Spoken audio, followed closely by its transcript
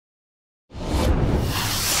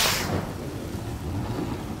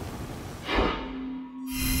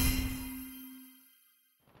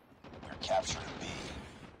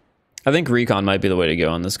I think recon might be the way to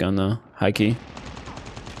go on this gun though. High key.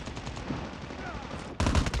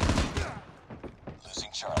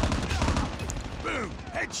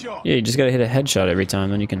 Yeah, you just gotta hit a headshot every time,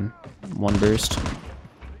 then you can one burst.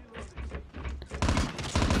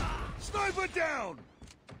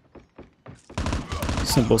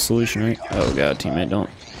 Simple solution, right? Oh god, teammate, don't.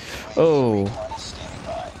 Oh.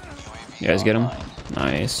 You guys get him?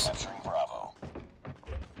 Nice.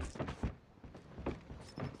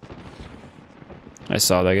 I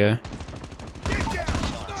saw that guy.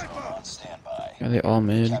 Are they all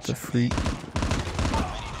mid? The freak.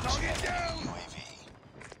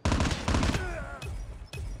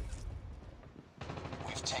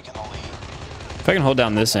 If I can hold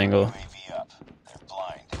down this angle.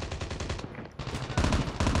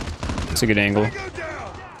 It's a good angle.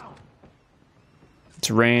 It's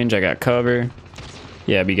range, I got cover.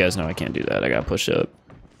 Yeah, but you guys know I can't do that. I gotta push up.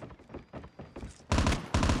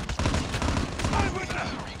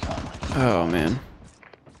 Oh man.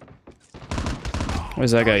 Why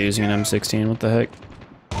is that guy using an M16? What the heck?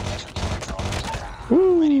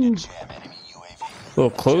 Woo. Little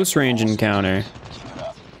close range encounter.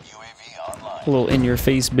 A little in your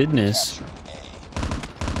face business.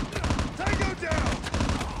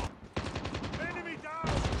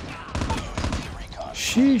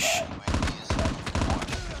 Sheesh.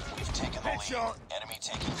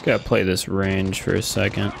 Just gotta play this range for a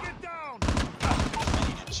second.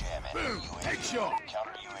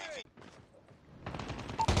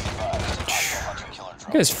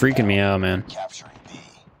 That guy's freaking me out, man.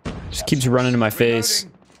 Just keeps running in my face.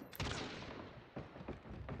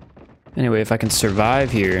 Anyway, if I can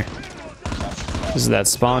survive here, this is that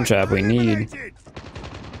spawn trap we need.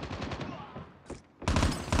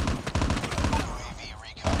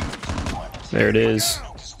 There it is.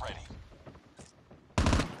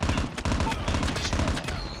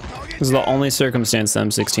 This is the only circumstance the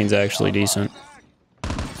M16 is actually decent.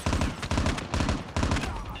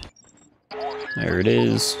 There it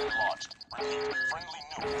is.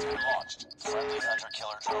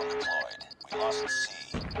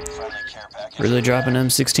 Really dropping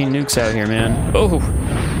M16 nukes out here, man. Oh!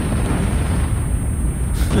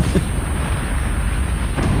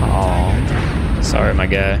 Oh, sorry, my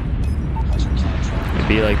guy. It'd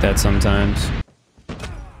be like that sometimes.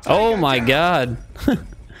 Oh my god!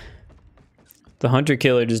 The hunter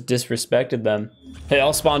killer just disrespected them. They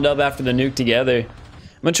all spawned up after the nuke together.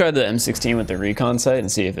 I'm gonna try the M16 with the recon sight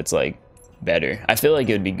and see if it's like better. I feel like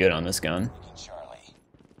it would be good on this gun.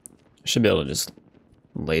 I should be able to just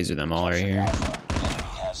laser them all right here.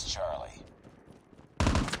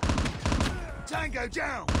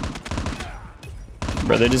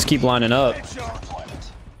 Bro, they just keep lining up.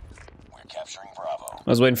 I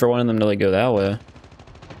was waiting for one of them to like go that way.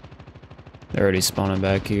 They're already spawning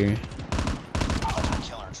back here.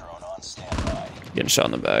 Getting shot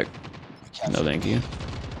in the back. No thank you.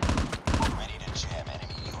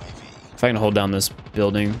 If I can hold down this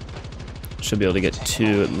building, should be able to get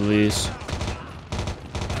two at least.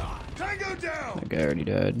 That guy already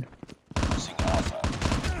died.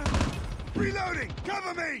 Reloading!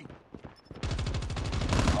 Cover me!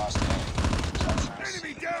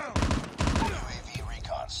 Enemy down! UAV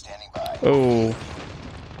recon standing by. Oh.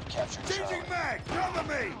 Changing mag! Cover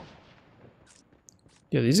me!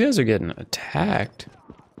 Yeah, these guys are getting attacked.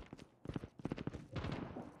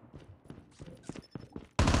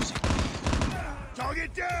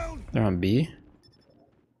 Target down! They're on B?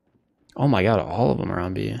 Oh my god, all of them are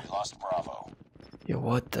on B. Lost Bravo. Yo,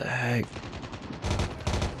 what the heck?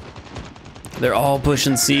 They're all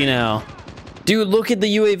pushing C now. Dude, look at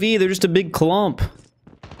the UAV. They're just a big clump.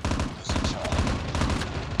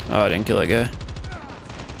 Oh, I didn't kill that guy.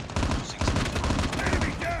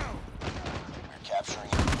 Enemy down! We're capturing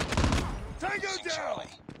it. Tango down! Charlie.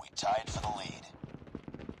 We tied for the lead.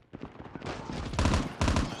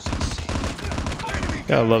 Losing C.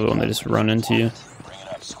 Gotta love it when they just run into you. Bring it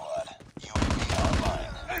up, squad. UAV online.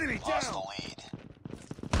 Enemy lost the lead.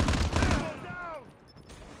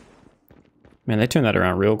 Man, they turned that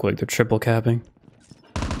around real quick. They're triple capping.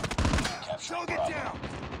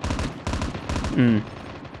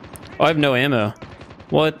 Oh, I have no ammo.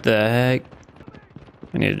 What the heck?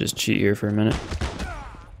 I need to just cheat here for a minute.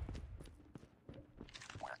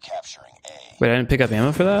 We're capturing A. Wait, I didn't pick up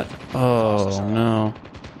ammo for that? Oh, no.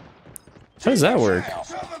 How does that work?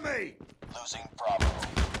 Losing Bravo.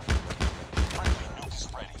 Nuke is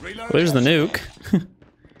ready. Well, there's the nuke.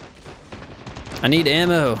 I need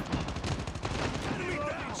ammo.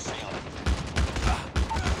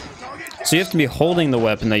 So you have to be holding the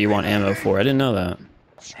weapon that you want ammo for. I didn't know that.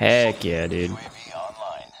 Heck yeah, dude. UAV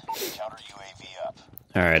online. Counter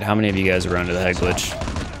Alright, how many of you guys are under the head glitch?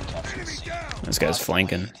 Enemy down. This guy's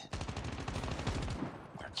flanking.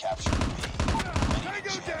 We're capturing B.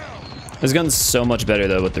 Tango down. This gun's so much better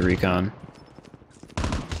though with the recon.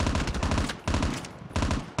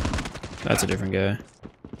 That's a different guy.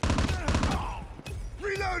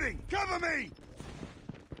 Reloading. Cover me.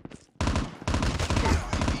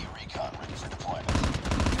 UAV recon ready for deployment.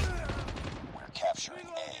 We're capturing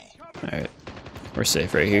A. Alright. We're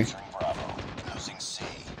safe right here. Capturing Bravo. Losing C.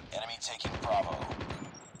 Enemy taking Bravo.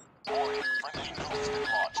 Friendly nuke has been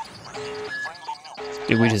launched. Friendly nuke has been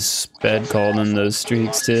Dude, we just sped called in those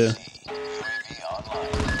streaks too. UAV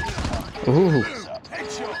online. Ooh.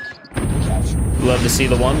 Headshot. Capturing Love to see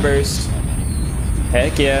the one burst.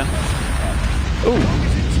 Heck yeah. Ooh.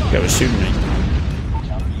 Guy was shooting me.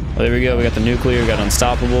 Well, there we go. We got the nuclear, we got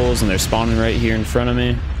unstoppables, and they're spawning right here in front of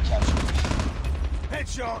me.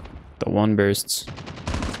 Headshot. The one bursts.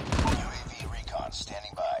 UAV recon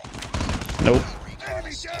standing by. Nope. Recon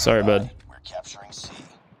is standing Sorry, by. bud. We're capturing C.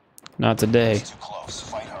 Not today. Too close.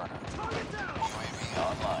 Fight harder. UAV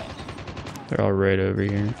online. They're all right over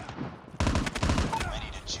here. Ready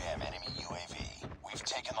to jam enemy UAV. We've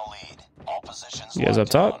taken the lead. All positions. You guys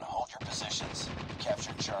locked up top? down. Hold your positions.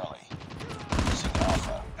 Capture Charlie. Losing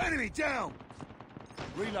Alpha. Enemy down.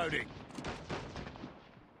 Reloading.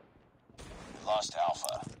 We lost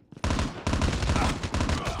Alpha.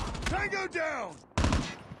 Tango down.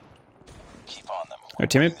 Keep on them. Our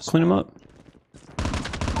teammate, clean him up.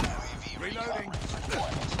 UAV recon Reloading. ready for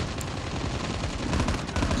deployment.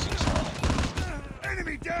 Losing Charlie.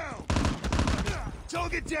 Enemy down.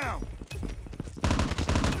 Target down.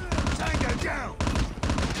 Tango down.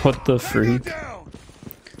 What the Tango freak? down.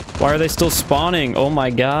 Why are they still spawning? Oh my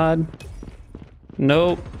god.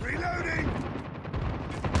 Nope. Reloading.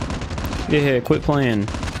 Yeah, quit playing.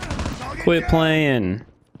 Target Quit down. playing.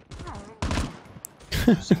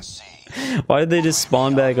 Losing C. Why did they just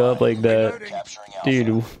spawn back up like that? Capturing Alpha. Dude,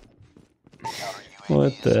 Counter UAV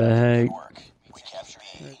what is the ready heck? to work. We capture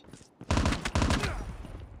B.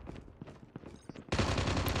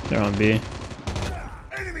 They're on B.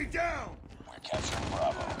 Enemy down. We're capturing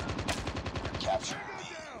Bravo. We're capturing B.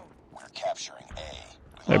 We're capturing A.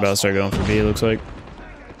 They're about to start going for B, it looks like.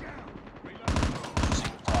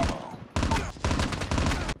 Losing Bravo.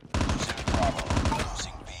 Losing Bravo.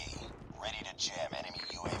 Losing B. Ready to jam enemy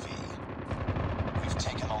UAV. We've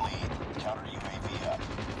taken the lead. Counter UAV up.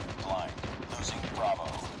 Blind. Losing Bravo.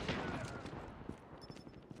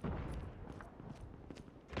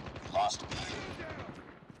 We lost B.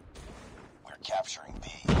 We're capturing B.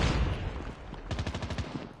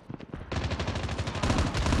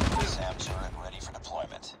 SAM turret ready for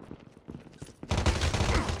deployment.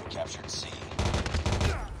 We captured C.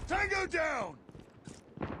 Tango down.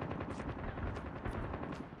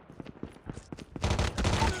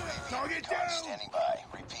 Target Recon down. standing by.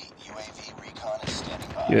 Repeat. UAV recon is standing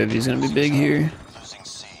by. UAV's gonna be big here. Losing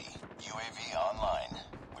C. UAV online.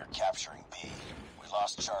 We're capturing B. We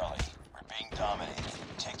lost Charlie. We're being dominated.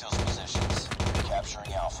 Take those positions. We're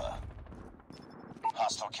capturing Alpha.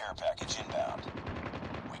 Hostile care package inbound.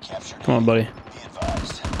 We captured Come on, A. buddy. Be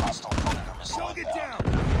advised. Hostile predator missile Target inbound.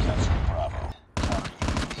 down. We captured Bravo. Counter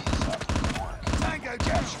UAV is up. Work. Tango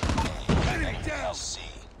down. Capturing A. Enemy down. LC.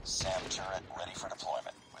 SAM turret ready for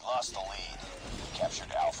deployment. We lost the lead. We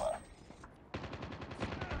captured Alpha.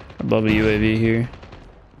 Above a UAV here.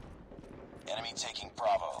 Enemy taking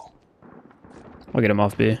Bravo. I'll get him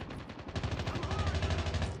off B.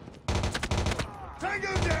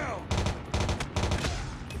 Tango down.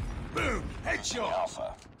 Boom. Losing Headshot.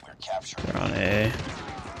 Alpha. We're capturing They're on A.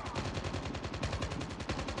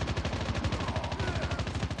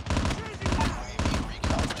 UAV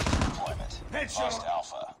recon ready for deployment. Headshot. Lost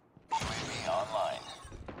Alpha. UAV online.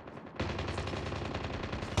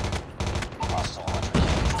 Hostile hunter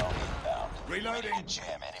killer drone inbound. Reloading. Ready to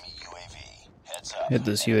jam enemy UAV. Heads up. Hit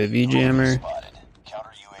this Enemy UAV jammer. spotted.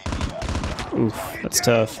 Counter UAV up. Oof, that's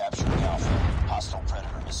tough. Capturing Alpha. Hostile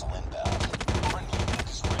predator missile inbound. Friendly nuke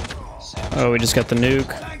is ready. SAM Oh, we just got the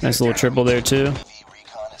nuke. Nice little triple there too. UAV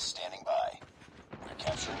recon is standing by. We're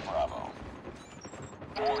capturing Bravo.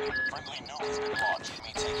 Warning, friendly nuke has been launched.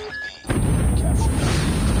 Enemy taking B. Capturing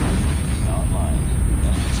UAV online.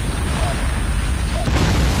 Enemy taking Bravo.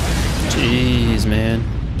 Jeez, man.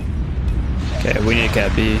 Okay, we need to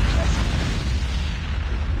cap B.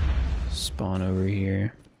 Spawn over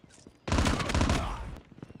here.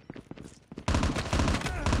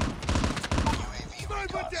 UAV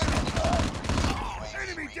recon standing by. UAV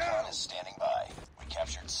Enemy recon down. is standing by. We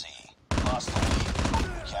captured C. Lost the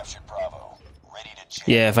lead. We captured Bravo. Ready to jam.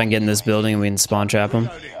 Yeah, if I can get in this building, we can spawn trap them.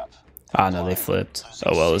 UAV up. Ah, no, they flipped.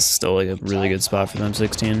 Oh well, this is still like a really good spot for them,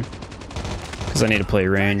 16. Because I need to play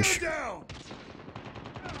range. Down.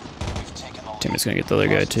 Teammate's gonna get the other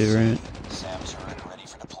guy too, right? Sam turret ready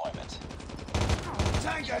for deployment.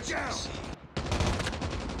 Tango down.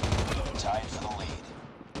 Tied for the lead.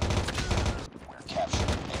 We're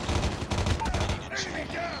capturing A. Ready to Enemy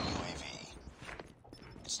jam down. UAV.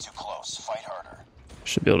 It's too close. Fight harder.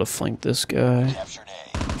 Should be able to flank this guy. Captured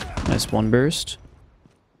A. Nice one burst.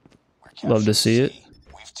 We're Love to capturing see it. C.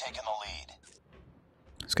 We've taken the lead.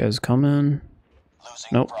 This guy's coming. Losing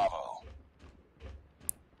Nope. Bravo.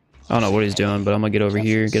 I don't know what he's doing, but I'm gonna get over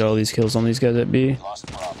here, get all these kills on these guys at B. Lost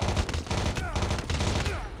Bravo.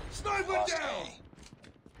 Sniper Lost down. A.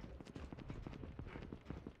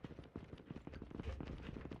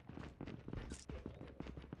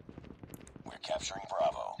 We're capturing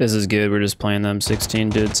Bravo. This is good. We're just playing them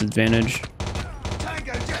 16 to its advantage.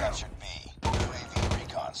 Tango down. Captured B. UAV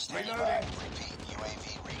recon standing by. Repeat,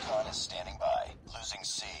 UAV recon is standing by. Losing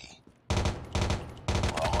C.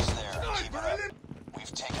 We're almost there. Keep it up.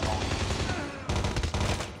 We've taken the lead.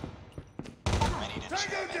 Ready to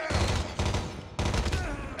Tango jam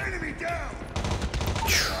down. Enemy down.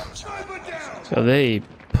 Sniper down. So they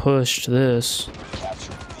pushed this.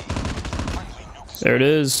 Captured B. Friendly nuke is There it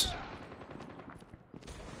is.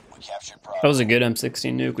 We captured Bravo. That was a good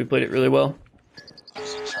M16 nuke. We played it really well.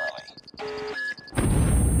 Losing Charlie.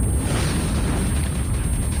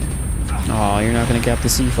 Oh, you're not gonna cap the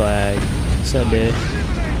C flag. Sad day.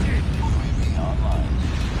 Eliminated. UAV online.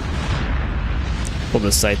 Pull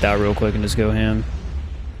the sight out real quick and just go ham.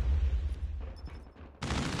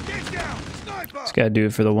 Get down. Sniper. Just gotta do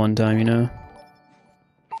it for the one time, you know?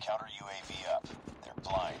 Counter UAV up. They're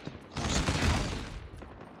blind. Losing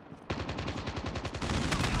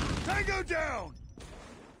Tango down.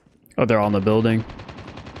 Oh, they're all in the building.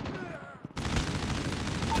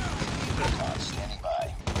 recon standing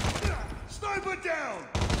by. Sniper down.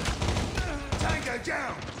 Tango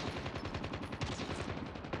down.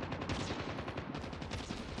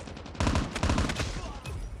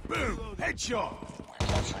 Boom. Headshot. We're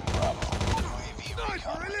capturing Bravo. UAV recon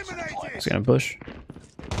Sniper ready for eliminated. deployment. Just gonna push. Ready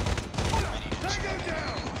to Tango jam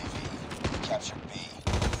down. UAV. Captured B.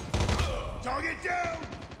 Target down.